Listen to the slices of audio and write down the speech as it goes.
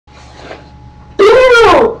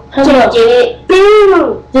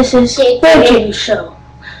Hello, this is the MrTDOG show,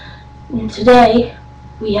 and today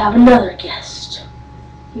we have another guest.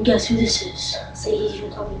 And guess who this is? Say he's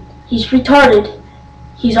retarded. He's retarded.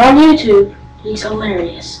 He's on YouTube. And he's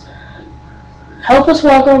hilarious. Help us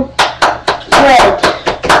welcome Fred.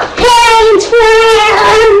 Hey, Fred!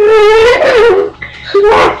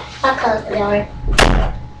 I'll close the door.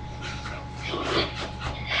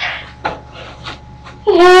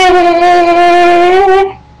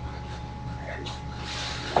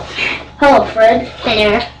 Hello, Fred.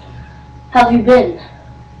 Hello. How have you been?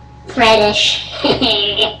 Fredish.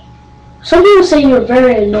 Some people say you're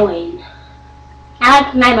very annoying.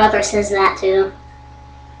 My mother says that too.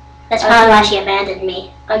 That's probably why she abandoned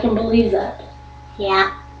me. I can believe that.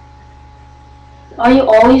 Yeah. Are you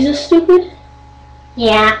always this stupid?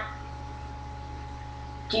 Yeah.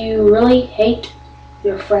 Do you really hate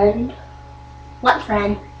your friend? What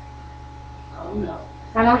friend? Oh no.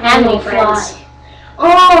 I don't have any friends. Fly.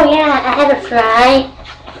 Oh yeah, I have a fly.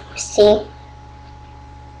 See?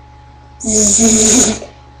 Zzz.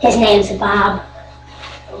 His name's Bob.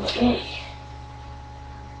 Okay.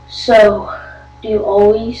 So, do you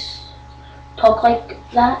always talk like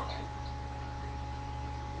that?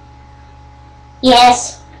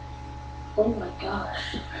 Yes. Oh my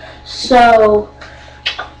gosh. So,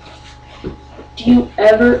 do you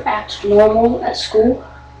ever act normal at school?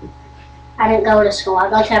 I didn't go to school. I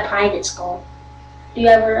go to a private school. Do you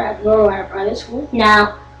ever act normal at a private school?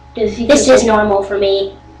 No. This is normal for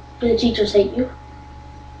me. Do the teachers hate you?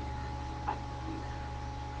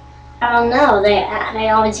 I don't know. They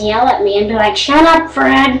always yell at me and be like, "Shut up,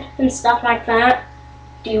 Fred," and stuff like that.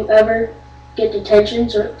 Do you ever get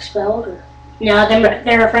detentions or expelled? Or? No,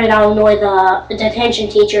 they're afraid I'll annoy the detention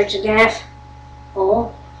teacher to death.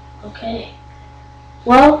 Oh, okay.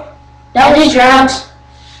 Well, that I was do drugs.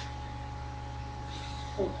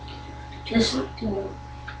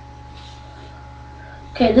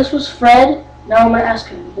 Okay, this was Fred. Now I'm going to ask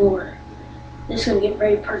him more. This is going to get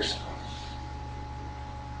very personal.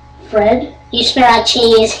 Fred? You smell like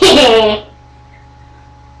cheese.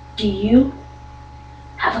 Do you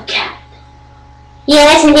have a cat?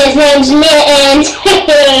 Yes, and his name's Mittens.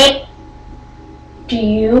 Do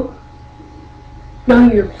you know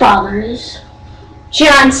who your father is?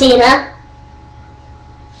 John Cena.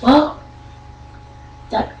 Well,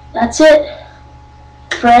 that's it.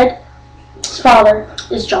 Fred's father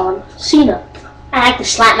is John Cena. I like to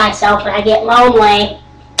slap myself when I get lonely.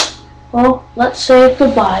 Well, let's say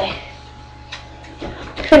goodbye.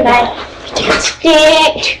 Good night.